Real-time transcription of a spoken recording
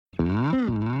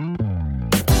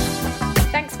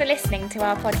Thanks for listening to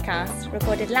our podcast,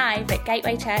 recorded live at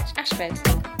Gateway Church, Ashford.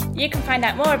 You can find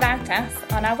out more about us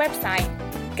on our website,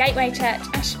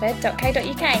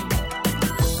 gatewaychurchashford.co.uk.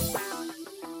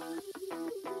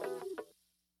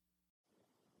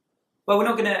 Well, we're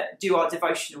not going to do our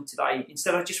devotional today.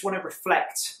 Instead, I just want to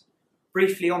reflect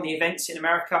briefly on the events in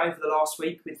America over the last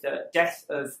week with the death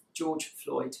of George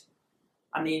Floyd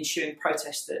and the ensuing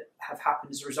protests that have happened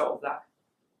as a result of that.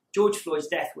 George Floyd's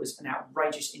death was an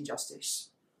outrageous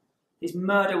injustice. His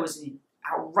murder was an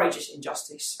outrageous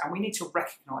injustice, and we need to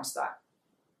recognise that.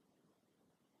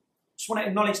 Just want to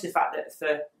acknowledge the fact that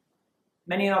for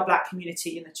many in our black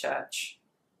community in the church,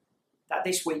 that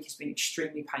this week has been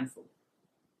extremely painful.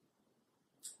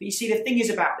 But you see, the thing is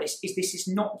about this is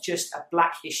not just a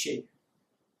black issue.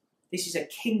 This is a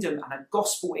kingdom and a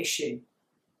gospel issue.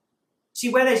 See,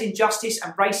 where there's injustice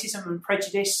and racism and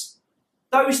prejudice,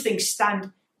 those things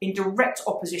stand in direct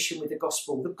opposition with the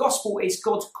gospel. The gospel is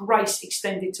God's grace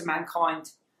extended to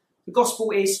mankind. The gospel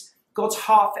is God's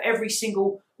heart for every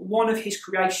single one of his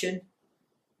creation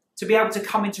to be able to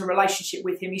come into a relationship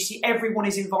with him. You see, everyone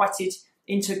is invited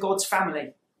into God's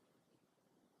family.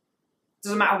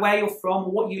 Doesn't matter where you're from or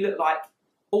what you look like,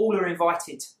 all are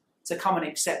invited to come and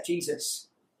accept Jesus.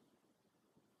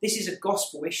 This is a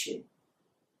gospel issue.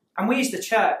 And we as the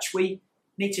church, we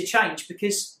need to change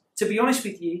because, to be honest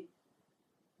with you,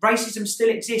 racism still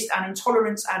exists and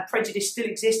intolerance and prejudice still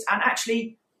exist, and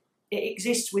actually it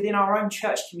exists within our own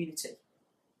church community.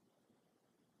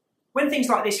 When things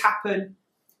like this happen,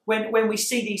 when we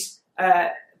see these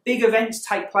big events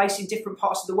take place in different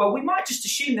parts of the world, we might just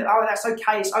assume that, oh, that's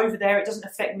okay, it's over there, it doesn't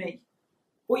affect me.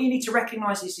 What you need to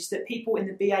recognise is that people in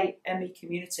the BAME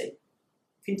community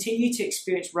continue to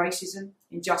experience racism,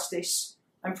 injustice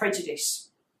and prejudice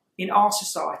in our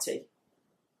society.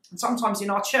 And sometimes in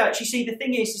our church. You see, the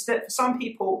thing is that for some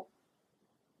people,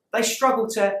 they struggle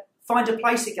to find a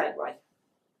place at Gateway.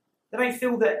 They don't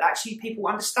feel that actually people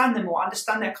understand them or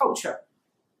understand their culture,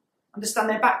 understand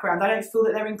their background. They don't feel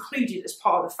that they're included as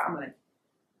part of the family.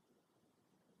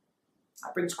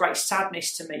 That brings great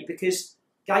sadness to me because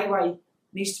Gateway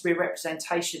needs to be a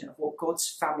representation of what God's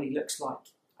family looks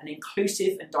like, an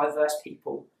inclusive and diverse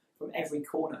people from every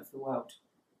corner of the world.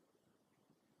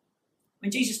 When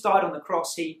Jesus died on the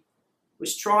cross, he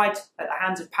was tried at the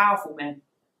hands of powerful men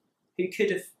who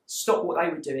could have stopped what they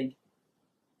were doing.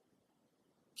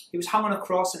 He was hung on a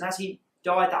cross, and as he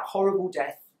died that horrible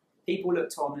death, people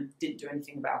looked on and didn't do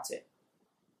anything about it.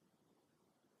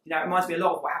 You know, it reminds me a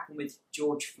lot of what happened with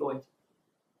George Floyd.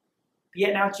 But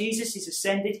yet now Jesus is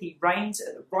ascended, he reigns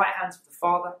at the right hand of the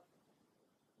Father.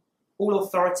 All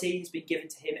authority has been given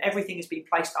to him, everything has been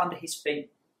placed under his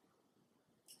feet.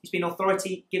 He's been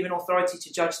given authority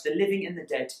to judge the living and the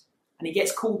dead. And he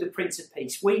gets called the Prince of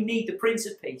Peace. We need the Prince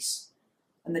of Peace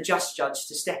and the just judge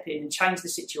to step in and change the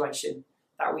situation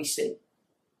that we see.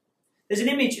 There's an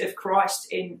image of Christ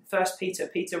in 1 Peter.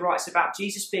 Peter writes about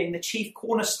Jesus being the chief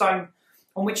cornerstone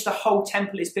on which the whole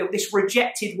temple is built. This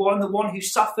rejected one, the one who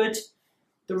suffered,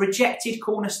 the rejected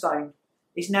cornerstone,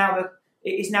 is now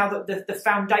the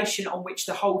foundation on which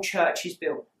the whole church is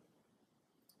built.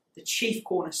 The chief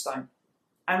cornerstone.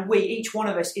 And we, each one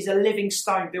of us, is a living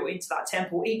stone built into that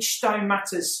temple. Each stone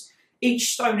matters.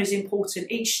 Each stone is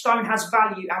important. Each stone has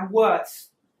value and worth.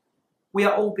 We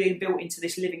are all being built into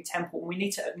this living temple, and we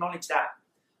need to acknowledge that.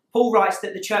 Paul writes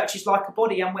that the church is like a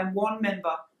body, and when one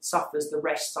member suffers, the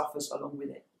rest suffers along with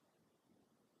it.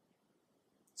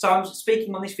 So I'm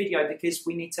speaking on this video because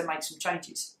we need to make some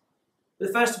changes.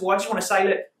 But first of all, I just want to say,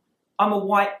 look, I'm a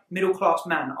white middle-class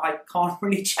man. I can't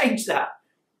really change that.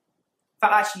 In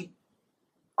fact, actually,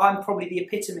 I'm probably the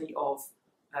epitome of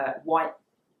white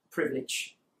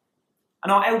privilege.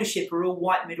 And our eldership are all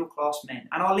white middle-class men.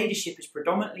 And our leadership is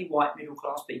predominantly white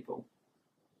middle-class people.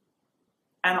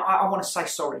 And I want to say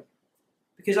sorry.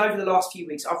 Because over the last few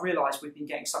weeks, I've realised we've been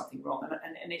getting something wrong.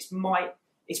 And it's my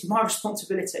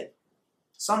responsibility.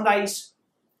 Sundays,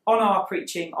 on our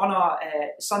preaching, on our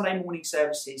Sunday morning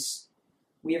services,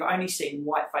 we have only seen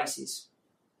white faces.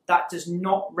 That does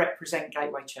not represent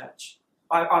Gateway Church.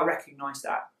 I recognise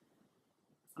that.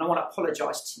 And I want to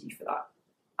apologise to you for that.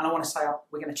 And I want to say,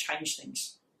 we're going to change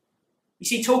things. You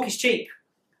see, talk is cheap.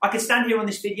 I could stand here on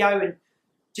this video and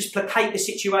just placate the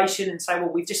situation and say, well,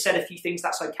 we've just said a few things,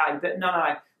 that's okay. But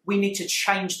no. We need to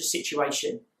change the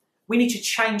situation. We need to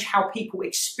change how people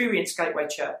experience Gateway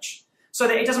Church. So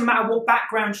that it doesn't matter what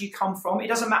background you come from, it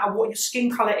doesn't matter what your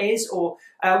skin colour is or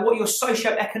what your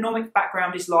socio-economic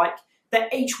background is like,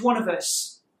 that each one of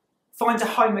us finds a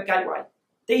home at Gateway.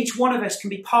 That each one of us can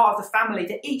be part of the family.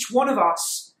 That each one of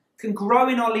us can grow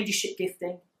in our leadership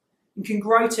gifting, and can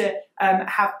grow to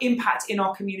have impact in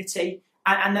our community,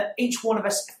 and that each one of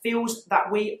us feels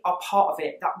that we are part of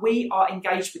it, that we are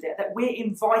engaged with it, that we're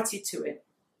invited to it.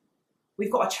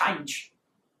 We've got to change.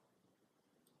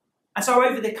 And so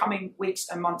over the coming weeks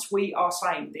and months, we are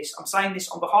saying this. I'm saying this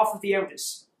on behalf of the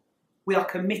elders. We are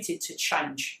committed to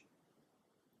change.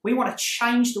 We want to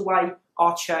change the way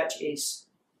our church is.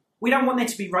 We don't want there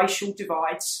to be racial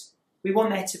divides. We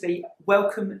want there to be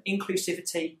welcome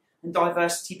inclusivity and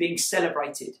diversity being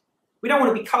celebrated. We don't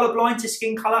want to be colourblind to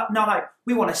skin colour. No.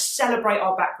 We want to celebrate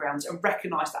our backgrounds and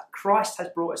recognise that Christ has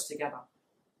brought us together.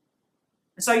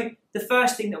 And so the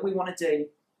first thing that we want to do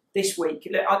this week,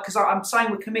 because I'm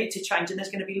saying we're committed to change and there's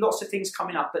going to be lots of things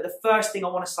coming up, but the first thing I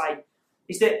want to say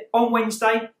is that on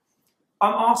Wednesday,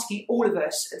 I'm asking all of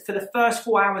us for the first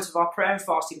 4 hours of our prayer and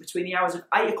fasting between the hours of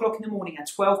 8 o'clock in the morning and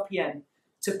 12 p.m.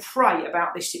 to pray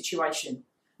about this situation.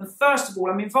 And first of all,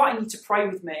 I'm inviting you to pray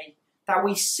with me that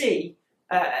we see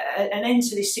an end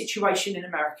to this situation in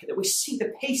America, that we see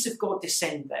the peace of God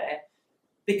descend there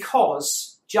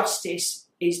because justice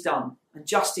is done and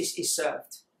justice is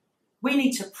served. We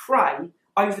need to pray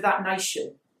over that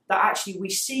nation that actually we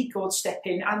see God step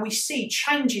in and we see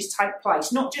changes take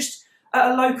place, not just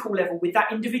at a local level with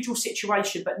that individual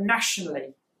situation, but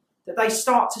nationally, that they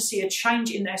start to see a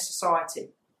change in their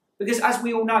society. Because as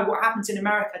we all know, what happens in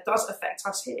America does affect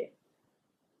us here.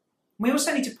 We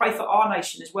also need to pray for our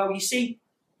nation as well. You see,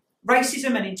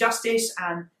 racism and injustice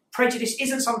and prejudice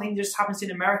isn't something that just happens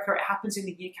in America, it happens in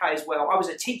the UK as well. I was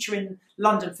a teacher in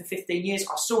London for 15 years,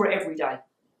 I saw it every day.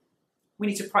 We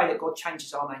need to pray that God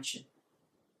changes our nation.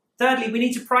 Thirdly, we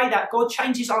need to pray that God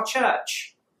changes our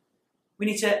church. We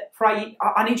need to pray,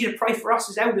 I need you to pray for us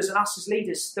as elders and us as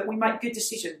leaders, that we make good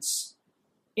decisions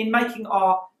in making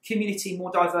our community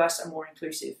more diverse and more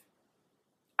inclusive.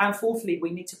 And fourthly, we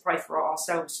need to pray for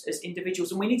ourselves as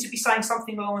individuals. And we need to be saying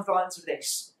something along the lines of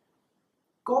this.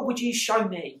 God, would you show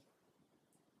me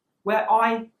where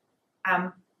I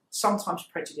am sometimes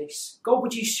prejudiced? God,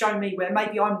 would you show me where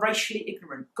maybe I'm racially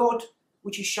ignorant? God,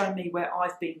 would you show me where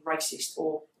I've been racist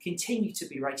or continue to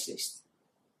be racist?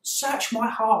 Search my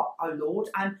heart, O Lord,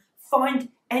 and find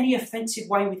any offensive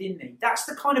way within me. That's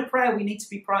the kind of prayer we need to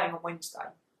be praying on Wednesday.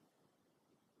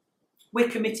 We're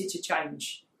committed to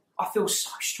change. I feel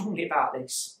so strongly about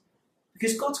this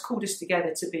because God's called us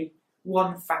together to be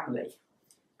one family.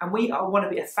 And we want to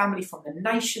be a family from the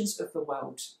nations of the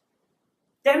world,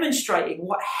 demonstrating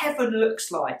what heaven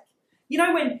looks like. You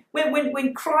know,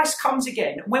 when Christ comes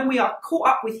again, when we are caught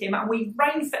up with him and we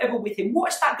reign forever with him,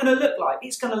 what's that going to look like?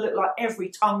 It's going to look like every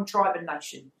tongue, tribe and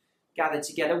nation gathered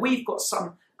together. We've got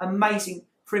some amazing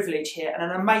privilege here and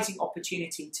an amazing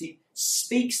opportunity to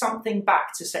speak something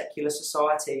back to secular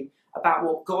society about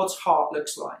what God's heart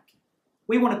looks like.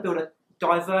 We want to build a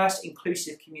diverse,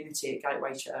 inclusive community at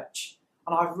Gateway Church.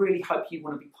 And I really hope you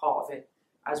want to be part of it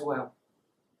as well.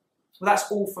 Well,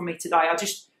 that's all from me today.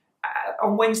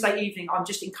 On Wednesday evening, I'm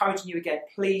just encouraging you again,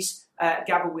 please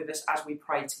gather with us as we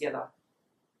pray together.